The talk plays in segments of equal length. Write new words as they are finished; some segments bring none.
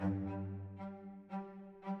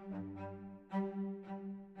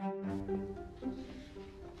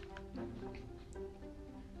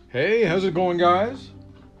Hey, how's it going, guys?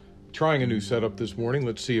 Trying a new setup this morning.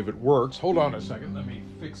 Let's see if it works. Hold on a second. Let me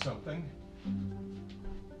fix something.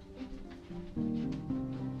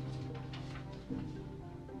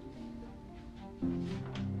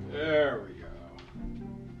 There we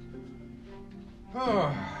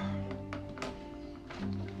go.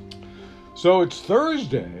 So it's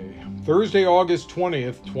Thursday, August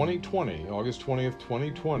 20th, 2020. August 20th,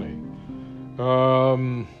 2020.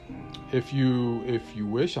 If you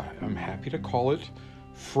wish, I'm happy to call it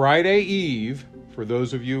Friday Eve for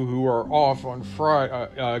those of you who are off on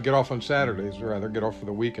Friday, get off on Saturdays, or rather get off for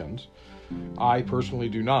the weekends. I personally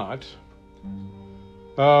do not.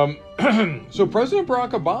 So President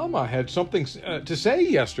Barack Obama had something to say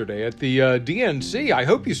yesterday at the DNC. I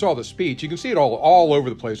hope you saw the speech. You can see it all over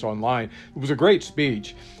the place online. It was a great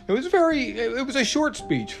speech. It was a short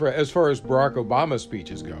speech as far as Barack Obama's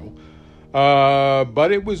speeches go.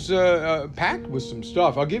 But it was packed with some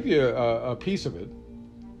stuff. I'll give you a piece of it.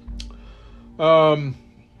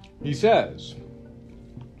 He says,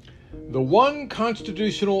 "The one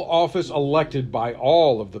constitutional office elected by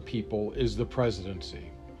all of the people is the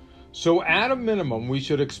presidency. So at a minimum, we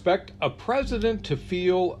should expect a president to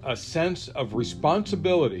feel a sense of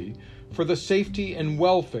responsibility for the safety and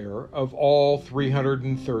welfare of all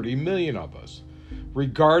 330 million of us,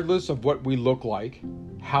 regardless of what we look like,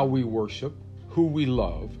 how we worship, who we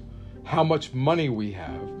love, how much money we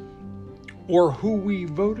have, or who we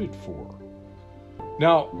voted for."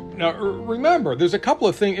 Now remember, there's a couple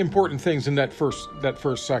of important things in that first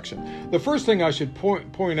section. The first thing I should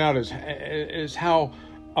point out is how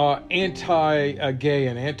anti-gay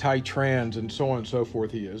and anti-trans and so on and so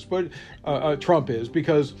forth he is, but Trump is,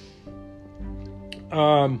 because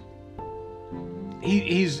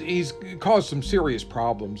he's caused some serious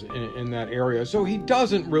problems in that area. So he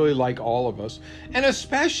doesn't really like all of us, and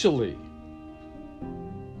especially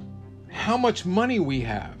how much money we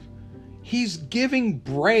have. He's giving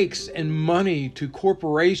breaks and money to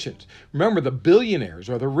corporations. Remember, the billionaires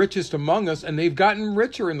are the richest among us, and they've gotten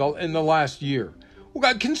richer in the last year. Well,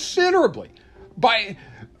 got considerably. By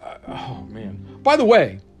the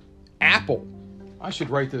way, Apple. I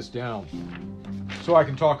should write this down so I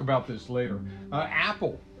can talk about this later.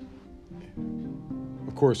 Apple.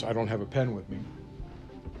 Of course, I don't have a pen with me.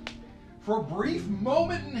 For a brief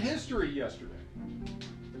moment in history yesterday.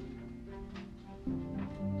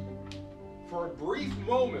 For a brief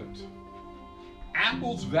moment,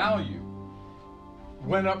 Apple's value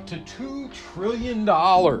went up to $2 trillion,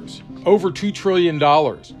 over $2 trillion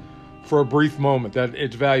for a brief moment, that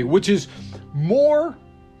its value, which is more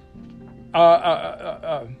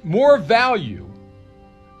value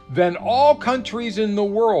than all countries in the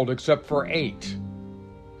world except for 8.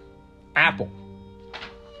 Apple.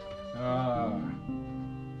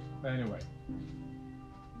 Anyway.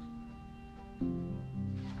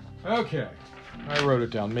 Okay. I wrote it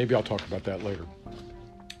down. Maybe I'll talk about that later.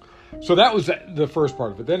 So that was the first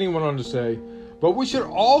part of it. Then he went on to say, but we should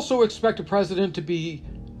also expect a president to be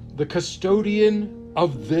the custodian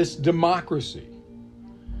of this democracy.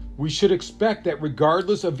 We should expect that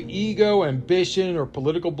regardless of ego, ambition, or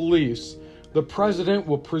political beliefs, the president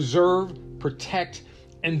will preserve, protect,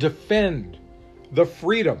 and defend the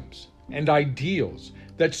freedoms and ideals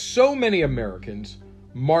that so many Americans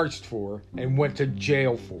marched for and went to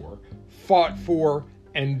jail for, fought for,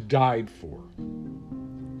 and died for.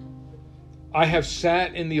 I have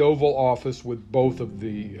sat in the Oval Office with both of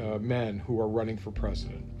the men who are running for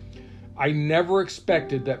president. I never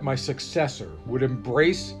expected that my successor would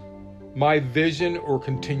embrace my vision or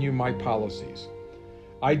continue my policies.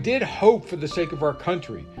 I did hope, for the sake of our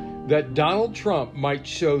country, that Donald Trump might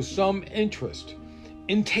show some interest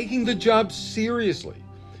in taking the job seriously,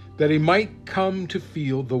 that he might come to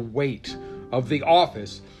feel the weight of the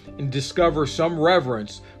office and discover some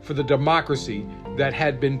reverence for the democracy that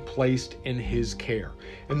had been placed in his care.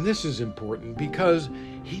 And this is important because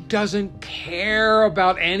he doesn't care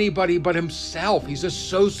about anybody but himself. He's a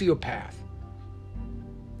sociopath.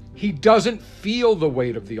 He doesn't feel the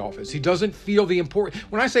weight of the office. He doesn't feel the importance.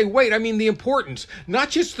 When I say weight, I mean the importance, not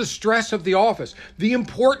just the stress of the office, the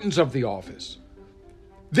importance of the office.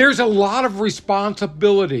 There's a lot of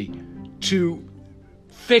responsibility to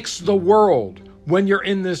fix the world when you're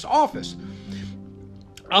in this office.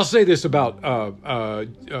 I'll say this about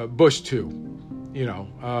Bush too.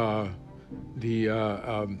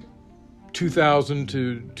 The 2000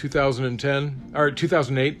 to 2010 or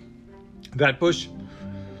 2008, that Bush.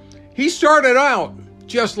 He started out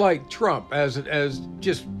just like Trump, as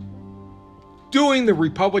just doing the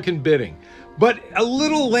Republican bidding, but a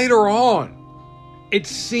little later on, It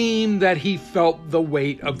seemed that he felt the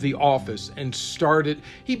weight of the office and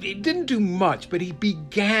he didn't do much, but he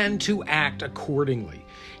began to act accordingly.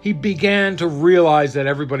 He began to realize that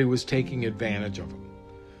everybody was taking advantage of him.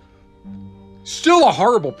 Still a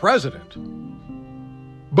horrible president,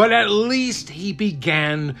 but at least he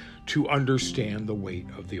began to understand the weight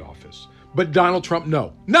of the office. But Donald Trump,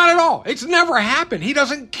 no, not at all. It's never happened. He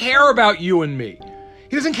doesn't care about you and me.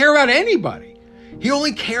 He doesn't care about anybody. He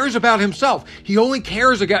only cares about himself. He only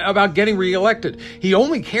cares about getting reelected. He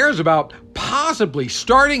only cares about possibly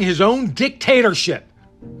starting his own dictatorship.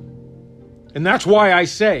 And that's why I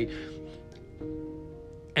say,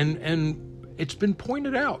 and it's been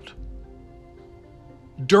pointed out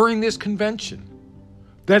during this convention,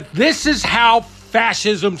 that this is how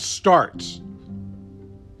fascism starts.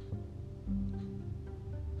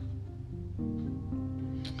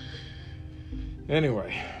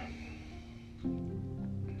 Anyway,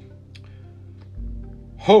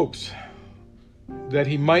 hopes that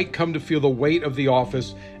he might come to feel the weight of the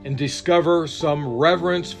office and discover some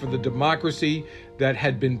reverence for the democracy that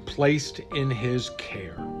had been placed in his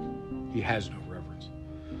care. He has no reverence.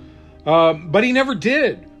 But he never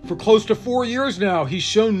did. For close to 4 years now, he's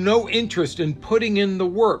shown no interest in putting in the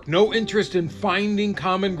work, no interest in finding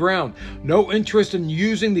common ground, no interest in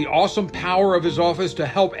using the awesome power of his office to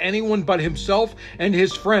help anyone but himself and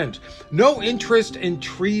his friends, no interest in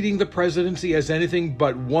treating the presidency as anything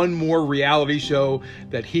but one more reality show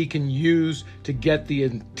that he can use to get the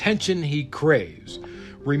attention he craves.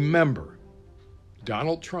 Remember,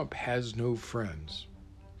 Donald Trump has no friends.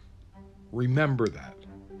 Remember that.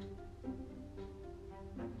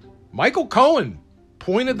 Michael Cohen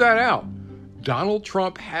pointed that out. Donald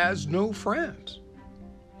Trump has no friends.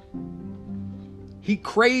 He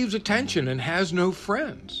craves attention and has no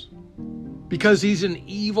friends because he's an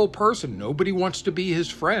evil person. Nobody wants to be his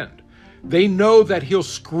friend. They know that he'll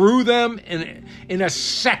screw them in a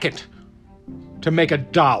second to make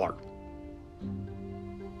 $1.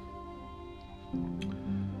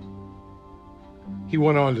 He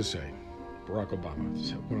went on to say, Barack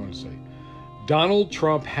Obama went on to say, Donald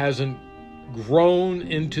Trump hasn't grown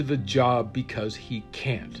into the job because he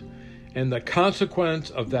can't. And the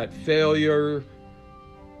consequence of that failure,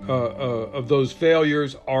 of those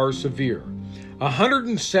failures are severe.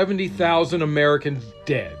 170,000 Americans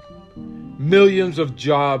dead. Millions of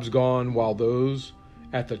jobs gone while those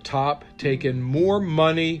at the top take in more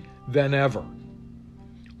money than ever.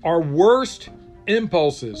 Our worst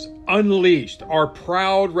impulses unleashed. Our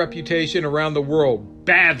proud reputation around the world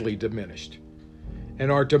badly diminished. And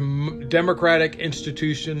our democratic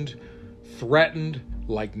institutions threatened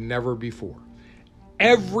like never before.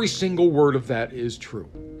 Every single word of that is true.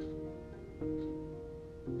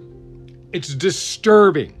 It's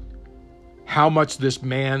disturbing how much this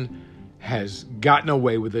man has gotten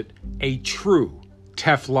away with it. A true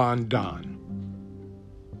Teflon Don.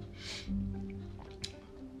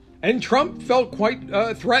 And Trump felt quite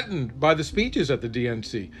threatened by the speeches at the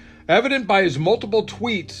DNC. Evident by his multiple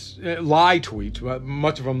tweets, lie tweets,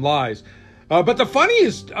 much of them lies. But the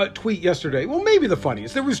funniest tweet yesterday, well, maybe the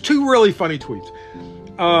funniest, there was 2 really funny tweets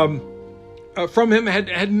from him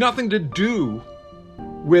had nothing to do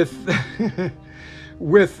with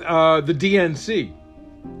with the DNC.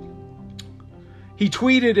 He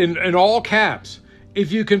tweeted in all caps,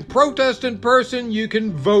 "If you can protest in person, you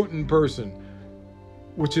can vote in person,"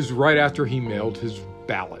 which is right after he mailed his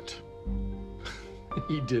ballot.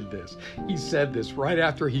 He did this. He said this right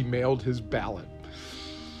after he mailed his ballot.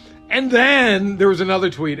 And then there was another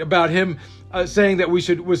tweet about him saying that was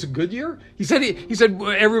it Goodyear? He said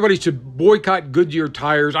everybody should boycott Goodyear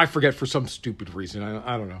tires. I forget, for some stupid reason.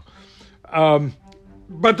 I don't know.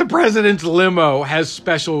 But the president's limo has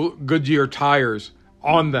special Goodyear tires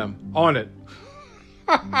on it.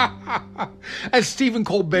 As Stephen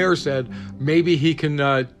Colbert said, maybe he can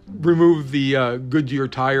remove the Goodyear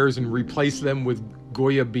tires and replace them with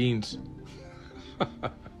Goya beans.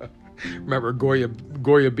 Remember,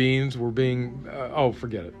 Goya beans were being...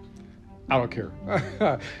 forget it. I don't care.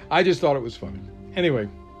 I just thought it was funny. Anyway,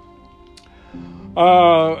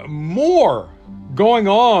 more going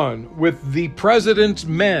on with the president's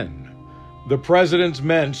men. The president's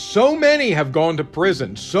men. So many have gone to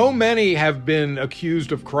prison. So many have been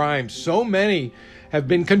accused of crimes. So many have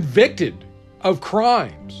been convicted of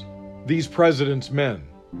crimes. These president's men.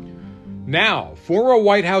 Now, former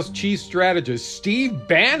White House chief strategist Steve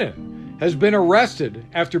Bannon has been arrested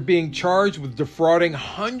after being charged with defrauding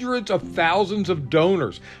hundreds of thousands of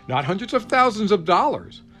donors. Not hundreds of thousands of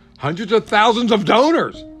dollars. Hundreds of thousands of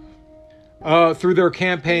donors through their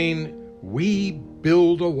campaign, We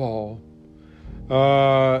Build a Wall.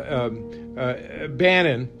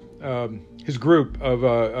 Bannon, his group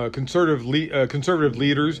of conservative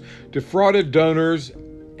leaders, defrauded donors,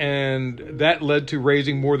 and that led to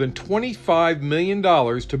raising more than $25 million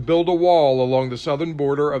to build a wall along the southern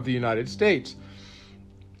border of the United States.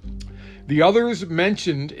 The others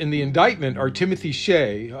mentioned in the indictment are Timothy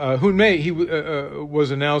Shea, who was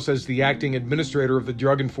announced as the acting administrator of the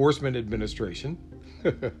Drug Enforcement Administration.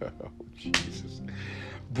 Oh, Jesus.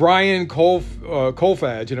 Brian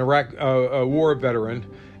Kolfage, an Iraq war veteran,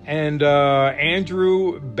 and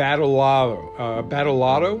Andrew Badolato.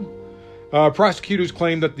 Prosecutors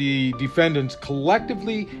claim that the defendants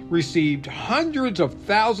collectively received hundreds of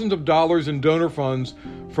thousands of dollars in donor funds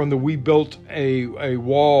from the We Built a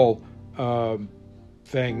Wall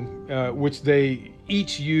thing, which they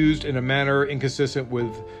each used in a manner inconsistent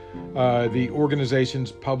with the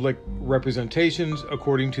organization's public representations,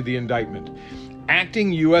 according to the indictment.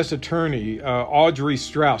 Acting U.S. Attorney Audrey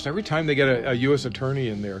Strauss, every time they get a U.S. attorney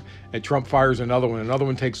in there and Trump fires another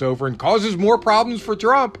one takes over and causes more problems for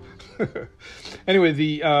Trump. Anyway,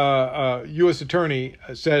 the U.S. attorney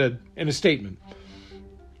said in a statement,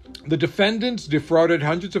 the defendants defrauded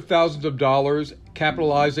hundreds of thousands of dollars,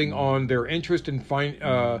 capitalizing on their interest in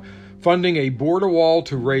funding a border wall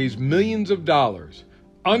to raise millions of dollars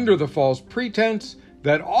under the false pretense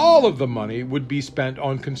that all of the money would be spent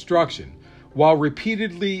on construction, while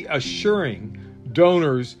repeatedly assuring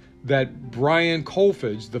donors that Brian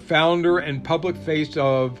Kolfage, the founder and public face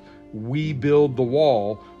of We Build the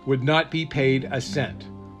Wall, would not be paid a cent.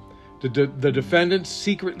 The defendants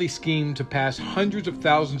secretly schemed to pass hundreds of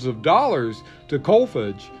thousands of dollars to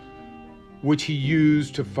Kolfage, which he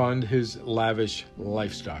used to fund his lavish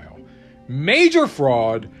lifestyle. Major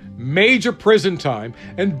fraud, major prison time.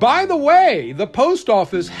 And by the way, the post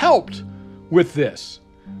office helped with this,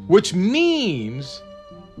 which means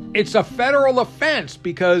it's a federal offense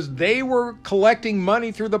because they were collecting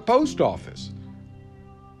money through the post office.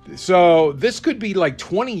 So this could be like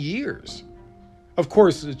 20 years. Of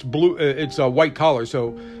course, it's a white collar,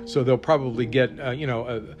 so they'll probably get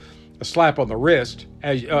a slap on the wrist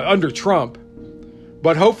under Trump.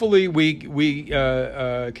 But hopefully we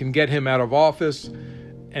can get him out of office,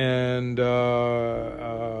 and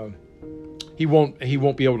he won't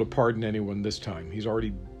be able to pardon anyone this time. He's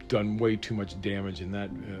already done way too much damage in that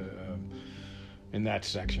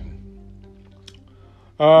section.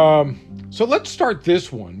 So let's start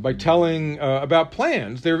this one by telling about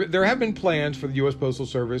plans. There have been plans for the U.S. Postal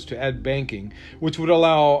Service to add banking, which would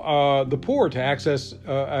allow the poor to access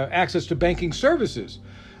to banking services,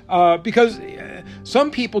 because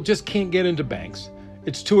some people just can't get into banks.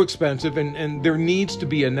 It's too expensive, and there needs to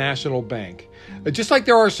be a national bank, just like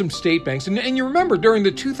there are some state banks. And you remember during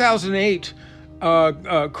the 2008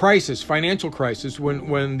 financial crisis,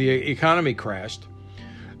 when the economy crashed,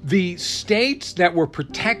 the states that were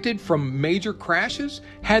protected from major crashes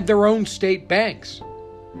had their own state banks.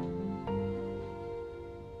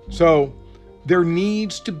 So there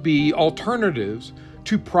needs to be alternatives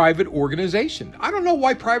to private organization. I don't know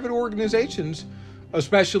why private organizations,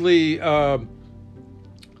 especially I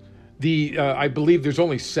believe there's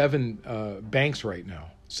only 7 banks right now,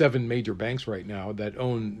 7 major banks right now that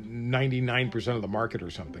own 99% of the market or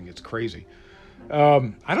something. It's crazy. I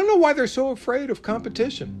don't know why they're so afraid of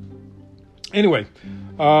competition. Anyway,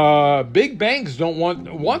 big banks don't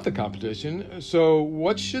want the competition, so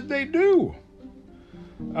what should they do?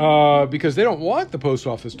 Because they don't want the post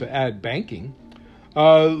office to add banking.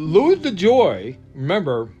 Louis DeJoy,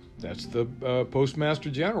 remember, that's the Postmaster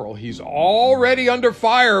General. He's already under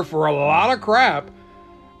fire for a lot of crap.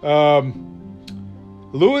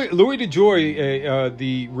 Louis DeJoy,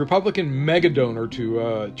 the Republican mega donor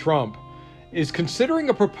to Trump, is considering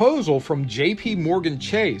a proposal from J.P. Morgan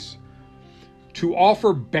Chase to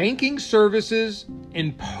offer banking services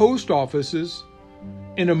in post offices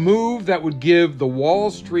in a move that would give the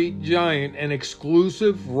Wall Street giant an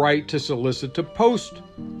exclusive right to solicit to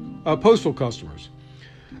postal customers.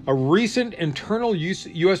 A recent internal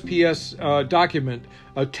USPS document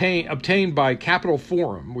obtained by Capital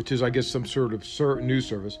Forum, which is, I guess, some sort of news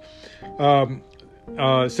service,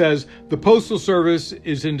 says the Postal Service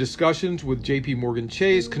is in discussions with J.P. Morgan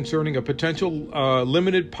Chase concerning a potential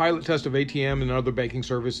limited pilot test of ATM and other banking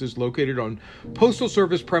services located on Postal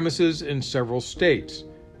Service premises in several states.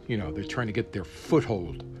 You know, they're trying to get their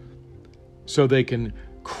foothold so they can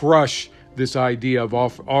crush this idea of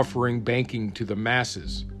offering banking to the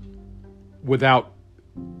masses without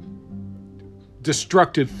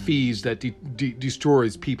destructive fees that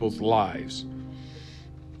destroys people's lives.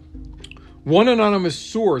 One anonymous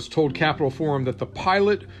source told Capitol Forum that the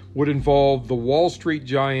pilot would involve the Wall Street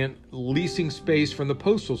giant leasing space from the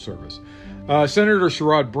Postal Service. Senator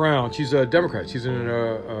Sherrod Brown, she's a Democrat. She's in,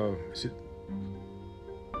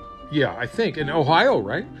 I think in Ohio,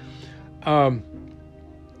 right?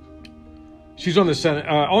 She's on the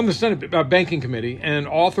Senate Banking Committee and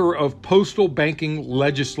author of postal banking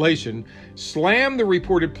legislation, slammed the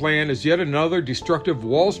reported plan as yet another destructive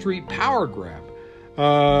Wall Street power grab.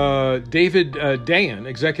 David Dayen,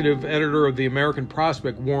 executive editor of the American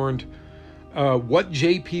Prospect, warned what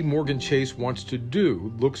J.P. Morgan Chase wants to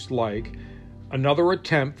do looks like another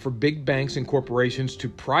attempt for big banks and corporations to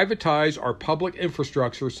privatize our public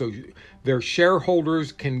infrastructure so their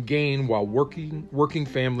shareholders can gain while working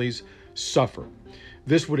families suffer.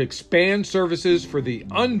 This would expand services for the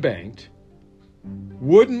unbanked,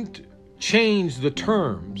 wouldn't change the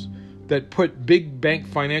terms that put big bank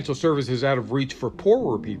financial services out of reach for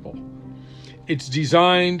poorer people. It's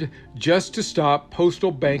designed just to stop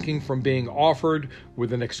postal banking from being offered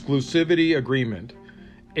with an exclusivity agreement.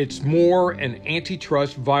 It's more an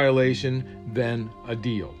antitrust violation than a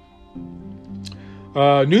deal.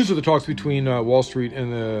 News of the talks between Wall Street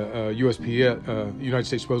and the USP, United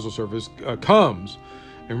States Postal Service, comes,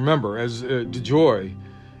 and remember, as DeJoy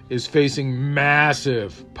is facing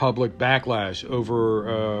massive public backlash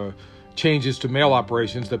over changes to mail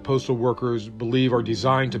operations that postal workers believe are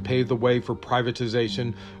designed to pave the way for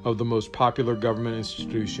privatization of the most popular government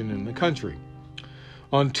institution in the country.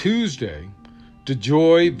 On Tuesday,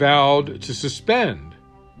 DeJoy vowed to suspend,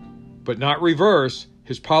 but not reverse,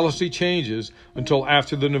 his policy changes until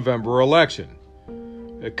after the November election.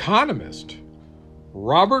 Economist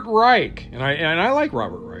Robert Reich, and I like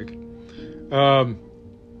Robert Reich,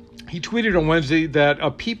 he tweeted on Wednesday that a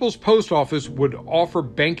People's Post Office would offer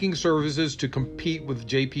banking services to compete with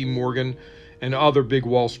J.P. Morgan and other big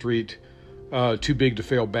Wall Street, too big to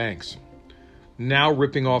fail banks, now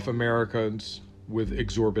ripping off Americans with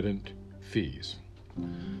exorbitant fees.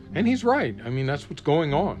 And he's right. I mean, that's what's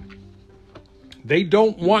going on. They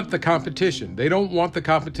don't want the competition. They don't want the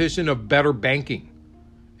competition of better banking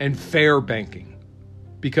and fair banking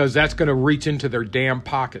because that's going to reach into their damn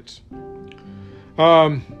pockets.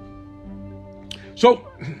 So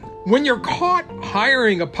when you're caught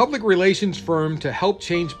hiring a public relations firm to help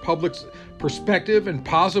change public's perspective and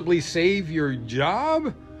possibly save your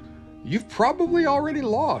job, you've probably already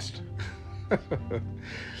lost.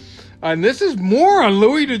 And this is more on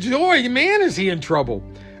Louis DeJoy. Man, is he in trouble.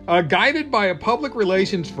 Guided by a public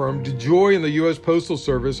relations firm, DeJoy and the U.S. Postal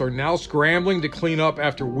Service are now scrambling to clean up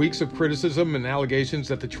after weeks of criticism and allegations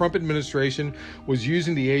that the Trump administration was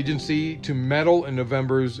using the agency to meddle in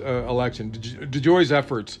November's election. DeJoy's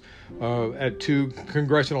efforts at 2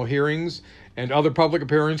 congressional hearings and other public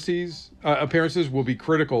appearances will be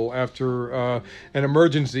critical after an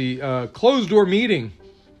emergency closed-door meeting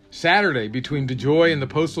Saturday between DeJoy and the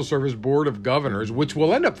Postal Service Board of Governors, which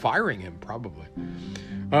will end up firing him probably.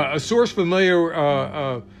 A source familiar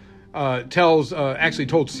told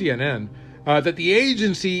CNN that the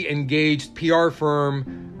agency engaged PR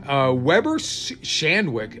firm Weber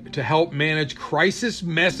Shandwick to help manage crisis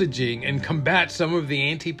messaging and combat some of the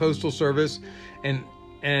anti-postal service and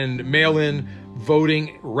mail-in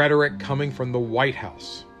voting rhetoric coming from the White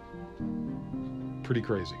House. Pretty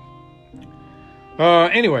crazy.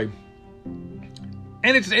 Anyway,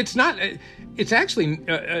 and it's actually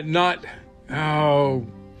not.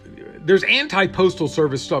 There's anti-postal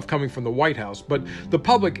service stuff coming from the White House, but the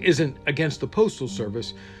public isn't against the Postal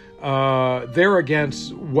Service. They're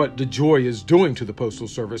against what DeJoy is doing to the Postal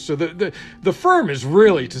Service. So the firm is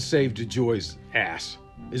really to save DeJoy's ass,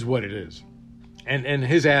 is what it is, and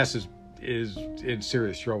his ass is in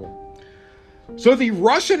serious trouble. So the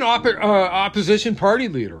Russian opposition party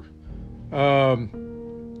leader,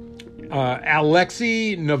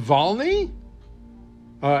 Alexei Navalny.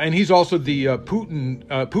 And he's also the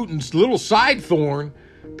Putin's little side thorn.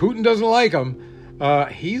 Putin doesn't like him.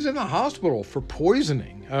 He's in the hospital for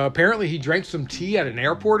poisoning. Apparently he drank some tea at an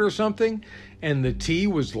airport or something, and the tea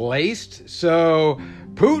was laced. So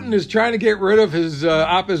Putin is trying to get rid of his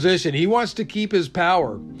opposition. He wants to keep his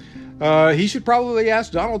power. He should probably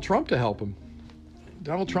ask Donald Trump to help him.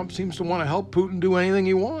 Donald Trump seems to want to help Putin do anything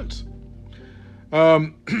he wants.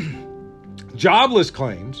 Jobless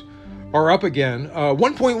claims are up again,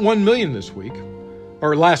 1.1 million this week,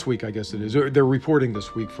 or last week, I guess it is. They're reporting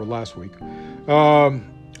this week for last week.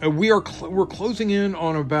 We're closing in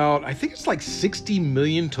on about, I think it's like 60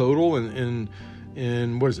 million total in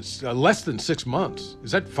what is it? Less than 6 months.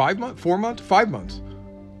 Is that 5 months? 4 months? 5 months?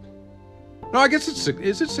 No, I guess it's 6.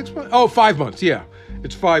 Is it 6 months? Oh, 5 months. Yeah,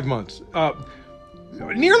 it's 5 months.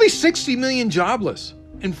 Nearly 60 million jobless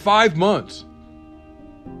in 5 months.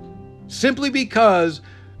 Simply because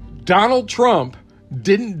Donald Trump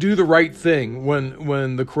didn't do the right thing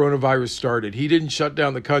when the coronavirus started. He didn't shut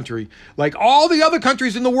down the country like all the other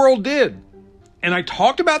countries in the world did. And I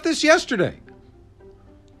talked about this yesterday.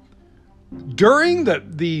 During the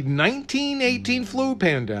 1918 flu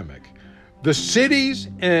pandemic, the cities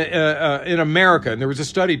in America, and there was a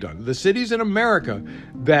study done, the cities in America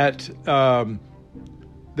that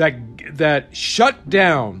shut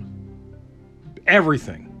down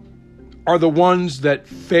everything are the ones that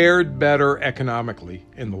fared better economically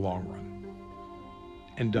in the long run.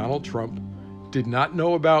 And Donald Trump did not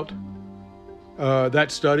know about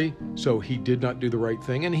that study, so he did not do the right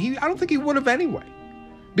thing. And I don't think he would have anyway.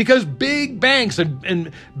 Because big banks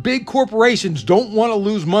and big corporations don't want to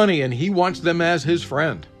lose money, and he wants them as his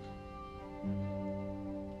friend.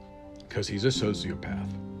 Because he's a sociopath.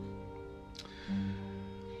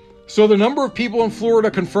 So the number of people in Florida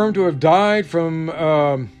confirmed to have died from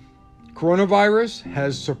coronavirus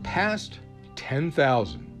has surpassed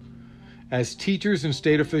 10,000 as teachers and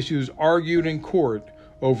state officials argued in court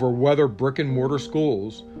over whether brick and mortar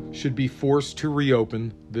schools should be forced to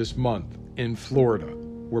reopen this month in Florida,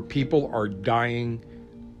 where people are dying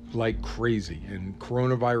like crazy and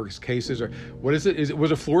coronavirus cases are, what is it?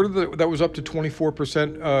 Was it Florida that was up to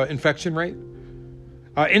 24% infection rate?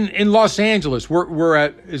 In Los Angeles, we're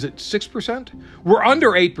at, is it 6%? We're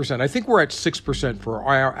under 8%. I think we're at 6% for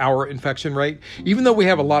our infection rate. Even though we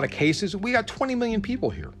have a lot of cases, we got 20 million people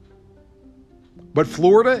here. But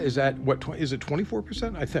Florida is at, what, is it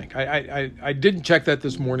 24%? I think. I didn't check that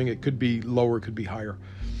this morning. It could be lower, it could be higher.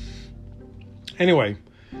 Anyway,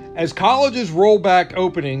 as colleges roll back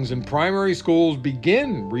openings and primary schools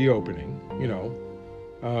begin reopening,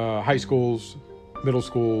 high schools, middle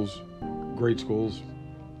schools, grade schools,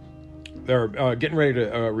 they're getting ready to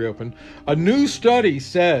reopen. A new study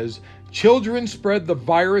says children spread the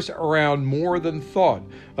virus around more than thought.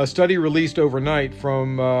 A study released overnight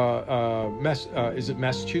from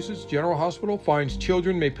Massachusetts General Hospital finds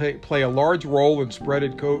children may play a large role in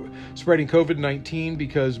spreading COVID-19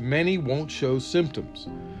 because many won't show symptoms.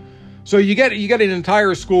 So you get an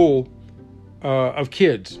entire school of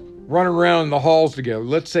kids running around in the halls together.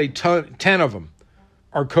 Let's say 10 of them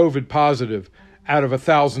are COVID positive out of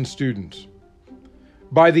 1,000 students.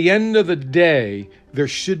 By the end of the day, there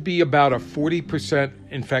should be about a 40%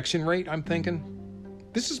 infection rate, I'm thinking.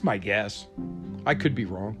 This is my guess. I could be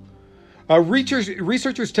wrong.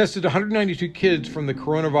 Researchers tested 192 kids for the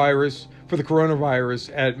coronavirus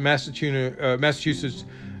at Massachusetts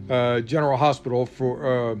General Hospital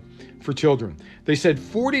for children. They said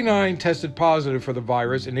 49 tested positive for the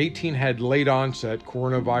virus and 18 had late onset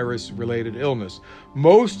coronavirus-related illness.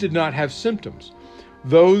 Most did not have symptoms.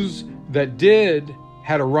 Those that did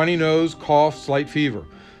had a runny nose, cough, slight fever.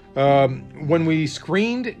 When we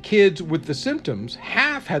screened kids with the symptoms,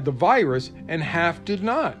 half had the virus and half did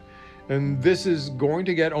not. And this is going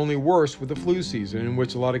to get only worse with the flu season, in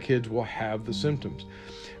which a lot of kids will have the symptoms.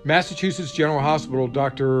 Massachusetts General Hospital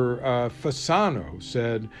Dr. Fasano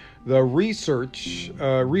said the researchers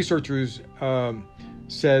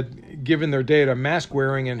said, given their data, mask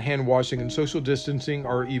wearing and hand washing and social distancing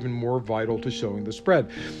are even more vital to showing the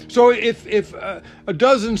spread. So if a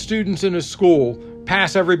dozen students in a school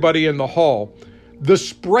pass everybody in the hall, the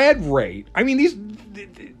spread rate, I mean,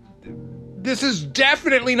 this is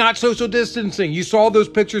definitely not social distancing. You saw those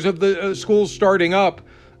pictures of the schools starting up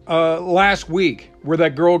last week where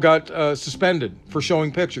that girl got suspended for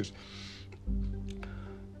showing pictures.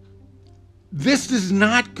 This is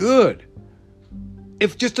not good.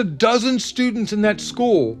 If just a dozen students in that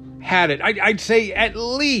school had it, I'd say at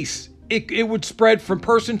least it would spread from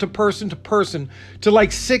person to person to person to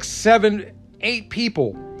like 6, 7, 8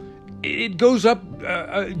 people. It goes up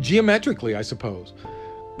geometrically, I suppose.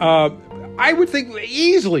 I would think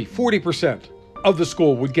easily 40% of the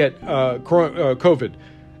school would get COVID,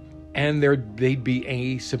 and they'd be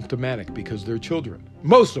asymptomatic because they're children.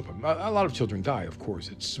 Most of them. A lot of children die, of course.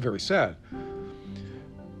 It's very sad.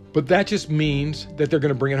 But that just means that they're going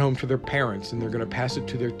to bring it home to their parents and they're going to pass it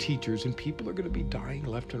to their teachers, and people are going to be dying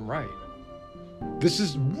left and right. This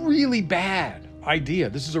is really bad idea.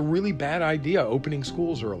 This is a really bad idea, opening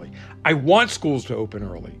schools early. I want schools to open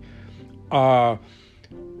early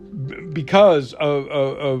because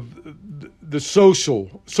of the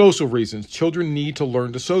social reasons. Children need to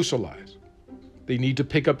learn to socialize. They need to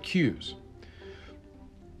pick up cues.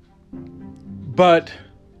 But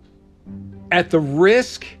at the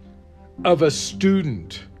risk of a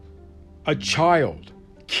student, a child,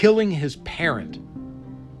 killing his parent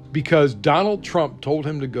because Donald Trump told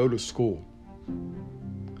him to go to school,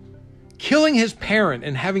 killing his parent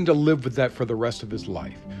and having to live with that for the rest of his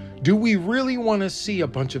life. Do we really want to see a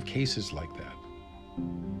bunch of cases like that?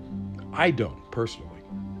 I don't, personally.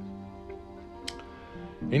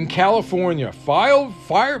 In California, fires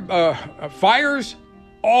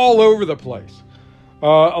all over the place.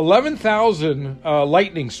 11,000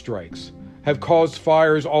 lightning strikes have caused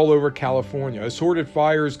fires all over California. Assorted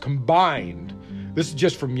fires combined. This is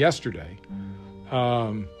just from yesterday.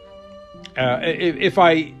 If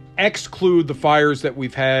I exclude the fires that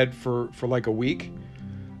we've had for like a week,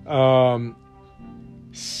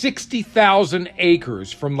 60,000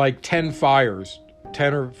 acres from like 10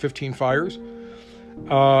 or 15 fires.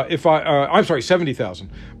 I'm sorry,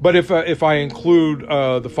 70,000. But if I include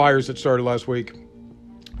the fires that started last week,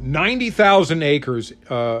 90,000 acres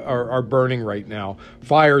are burning right now.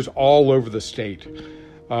 Fires all over the state.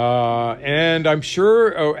 And I'm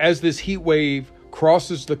sure as this heat wave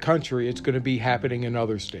crosses the country, it's going to be happening in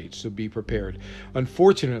other states, so be prepared.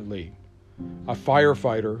 Unfortunately, a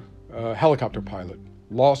firefighter, helicopter pilot,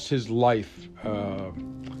 lost his life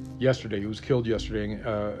yesterday. He was killed yesterday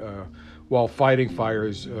while fighting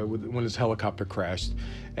fires when his helicopter crashed.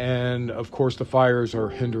 And, of course, the fires are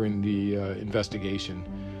hindering the investigation,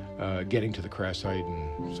 getting to the crash site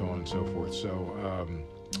and so on and so forth. So,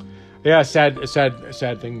 yeah,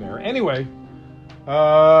 sad thing there. Anyway,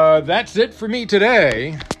 that's it for me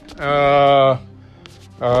today.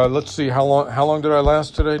 Let's see, how long did I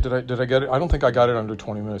last today? Did I get it? I don't think I got it under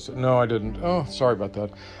 20 minutes. No, I didn't. Oh, sorry about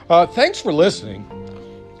that. Thanks for listening.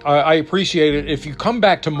 I appreciate it. If you come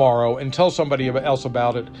back tomorrow and tell somebody else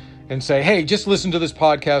about it and say, hey, just listen to this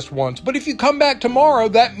podcast once. But if you come back tomorrow,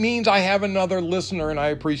 that means I have another listener, and I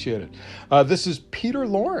appreciate it. This is Peter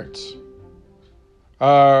Lawrence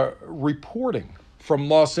reporting from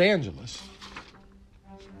Los Angeles.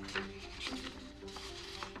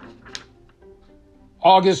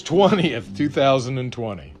 August 20th,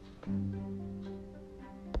 2020.